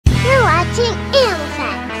watching Animal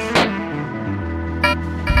Facts.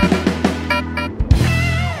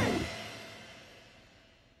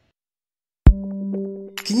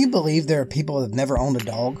 Can you believe there are people that have never owned a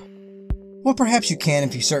dog? Well, perhaps you can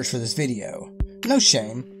if you search for this video. No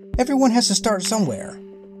shame, everyone has to start somewhere.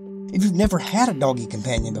 If you've never had a doggy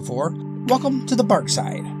companion before, welcome to the Bark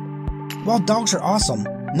Side. While dogs are awesome,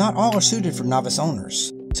 not all are suited for novice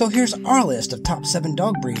owners. So here's our list of top 7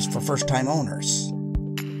 dog breeds for first-time owners.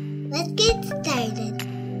 Let's get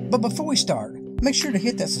started. But before we start, make sure to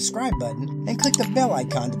hit that subscribe button and click the bell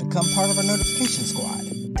icon to become part of our notification squad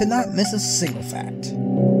to not miss a single fact.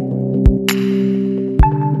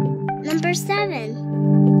 Number 7.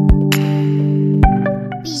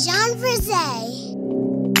 Bichon Frise.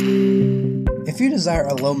 If you desire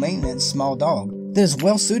a low-maintenance small dog that is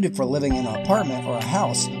well suited for living in an apartment or a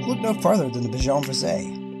house, look no further than the Bichon Frise.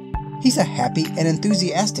 He's a happy and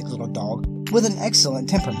enthusiastic little dog with an excellent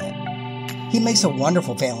temperament. He makes a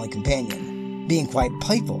wonderful family companion, being quite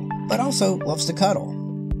playful, but also loves to cuddle.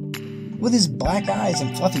 With his black eyes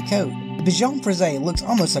and fluffy coat, the Bichon Frise looks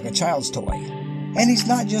almost like a child's toy. And he's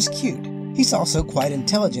not just cute, he's also quite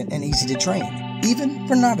intelligent and easy to train, even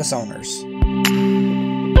for novice owners.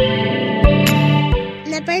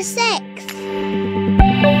 Number 6.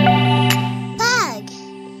 Pug.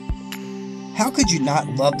 How could you not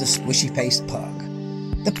love the squishy-faced pug?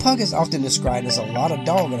 The pug is often described as a lot of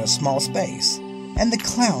dog in a small space, and the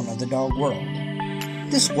clown of the dog world.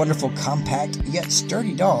 This wonderful, compact, yet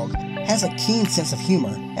sturdy dog has a keen sense of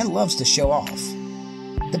humor and loves to show off.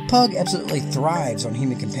 The pug absolutely thrives on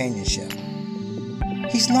human companionship.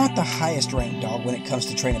 He's not the highest ranked dog when it comes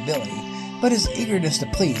to trainability, but his eagerness to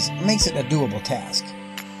please makes it a doable task.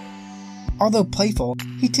 Although playful,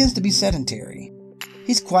 he tends to be sedentary.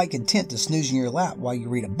 He's quite content to snooze in your lap while you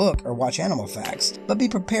read a book or watch Animal Facts, but be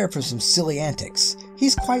prepared for some silly antics.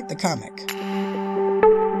 He's quite the comic.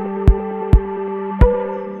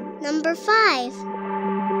 Number 5.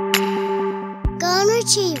 Golden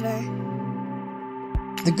Retriever.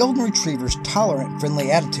 The Golden Retriever's tolerant,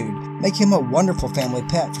 friendly attitude make him a wonderful family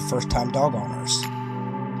pet for first-time dog owners.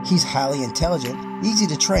 He's highly intelligent, easy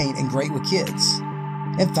to train, and great with kids.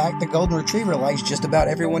 In fact, the Golden Retriever likes just about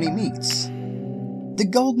everyone he meets. The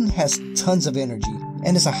Golden has tons of energy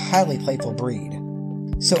and is a highly playful breed.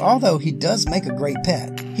 So although he does make a great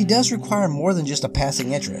pet, he does require more than just a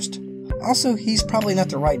passing interest. Also, he's probably not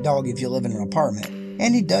the right dog if you live in an apartment,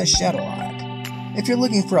 and he does shed a lot. If you're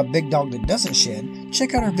looking for a big dog that doesn't shed,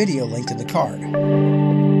 check out our video linked in the card.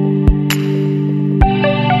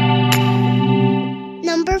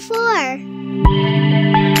 Number 4.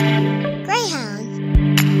 Greyhound.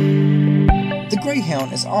 The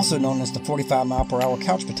Greyhound is also known as the 45-mile-per-hour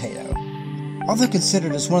couch potato. Although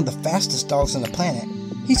considered as one of the fastest dogs on the planet,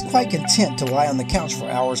 he's quite content to lie on the couch for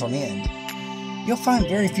hours on end. You'll find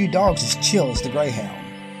very few dogs as chill as the Greyhound.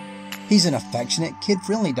 He's an affectionate,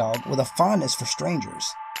 kid-friendly dog with a fondness for strangers.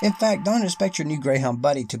 In fact, don't expect your new Greyhound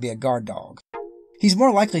buddy to be a guard dog. He's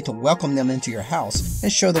more likely to welcome them into your house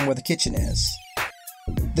and show them where the kitchen is.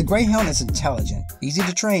 The Greyhound is intelligent, easy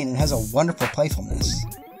to train, and has a wonderful playfulness.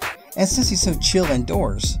 And since he's so chill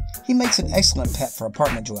indoors, he makes an excellent pet for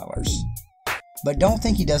apartment dwellers. But don't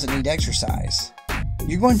think he doesn't need exercise.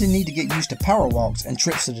 You're going to need to get used to power walks and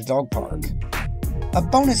trips to the dog park. A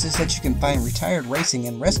bonus is that you can find retired racing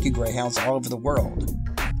and rescue greyhounds all over the world.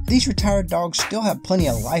 These retired dogs still have plenty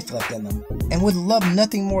of life left in them and would love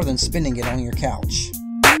nothing more than spending it on your couch.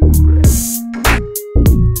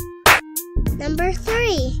 Number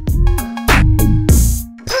 3.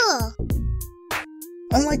 Poodle.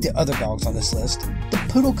 Unlike the other dogs on this list, the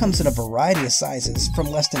Poodle comes in a variety of sizes from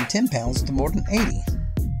less than 10 pounds to more than 80.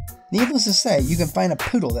 Needless to say, you can find a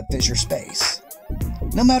Poodle that fits your space.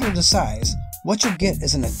 No matter the size, what you'll get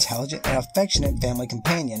is an intelligent and affectionate family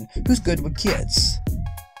companion who's good with kids.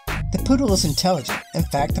 The Poodle is intelligent. In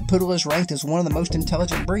fact, the Poodle is ranked as one of the most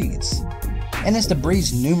intelligent breeds. And as the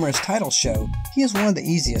breed's numerous titles show, he is one of the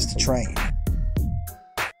easiest to train.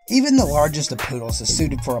 Even the largest of poodles is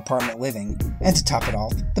suited for apartment living, and to top it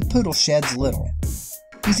off, the Poodle sheds little.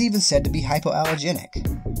 He's even said to be hypoallergenic.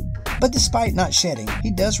 But despite not shedding,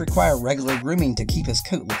 he does require regular grooming to keep his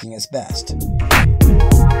coat looking its best.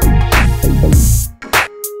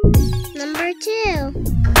 Number 2.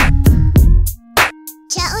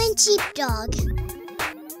 Shetland Sheepdog.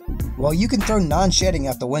 While you can throw non-shedding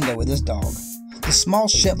out the window with this dog, the small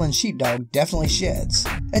Shetland Sheepdog definitely sheds,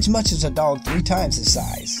 as much as a dog 3 times his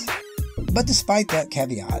size. But despite that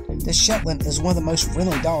caveat, the Shetland is one of the most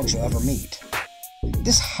friendly dogs you'll ever meet.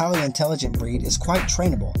 This highly intelligent breed is quite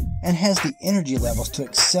trainable and has the energy levels to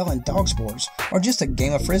excel in dog sports or just a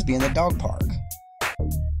game of frisbee in the dog park.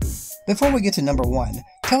 Before we get to number 1,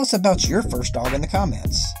 tell us about your first dog in the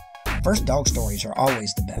comments. First dog stories are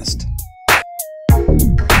always the best.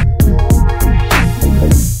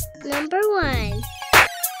 Number 1.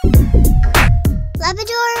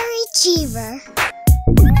 Labrador Retriever.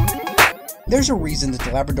 There's a reason that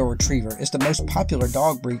the Labrador Retriever is the most popular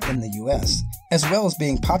dog breed in the US, as well as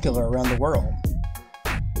being popular around the world.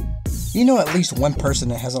 You know at least one person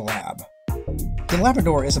that has a lab. The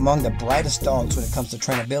Labrador is among the brightest dogs when it comes to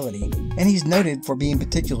trainability, and he's noted for being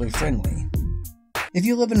particularly friendly. If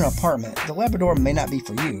you live in an apartment, the Labrador may not be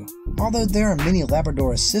for you, although there are many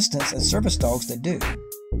Labrador assistants and service dogs that do.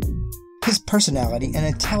 His personality and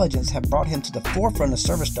intelligence have brought him to the forefront of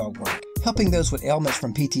service dog work, helping those with ailments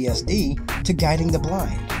from PTSD to guiding the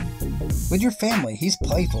blind. With your family, he's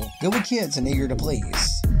playful, good with kids, and eager to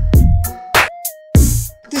please.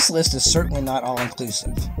 This list is certainly not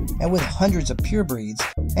all-inclusive, and with hundreds of pure breeds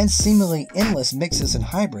and seemingly endless mixes and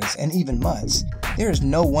hybrids and even mutts, there is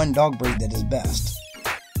no one dog breed that is best.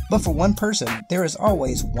 But for one person, there is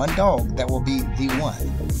always one dog that will be the one.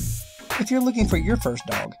 If you're looking for your first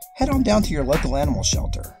dog, head on down to your local animal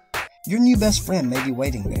shelter. Your new best friend may be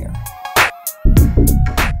waiting there.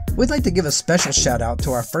 We'd like to give a special shout out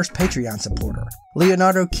to our first Patreon supporter,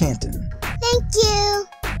 Leonardo Canton. Thank you.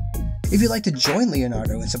 If you'd like to join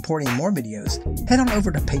Leonardo in supporting more videos, head on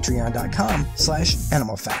over to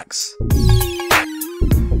patreon.com/animalfacts.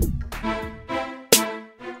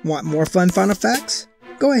 Want more fun facts?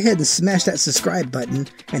 Go ahead and smash that subscribe button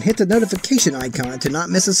and hit the notification icon to not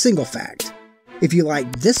miss a single fact. If you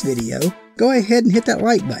liked this video, go ahead and hit that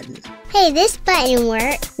like button. Hey, this button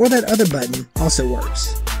works. Or that other button also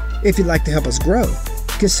works. If you'd like to help us grow,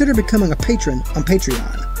 consider becoming a patron on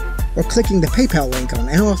Patreon or clicking the PayPal link on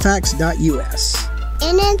animalfacts.us.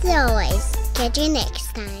 And as always, catch you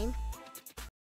next time.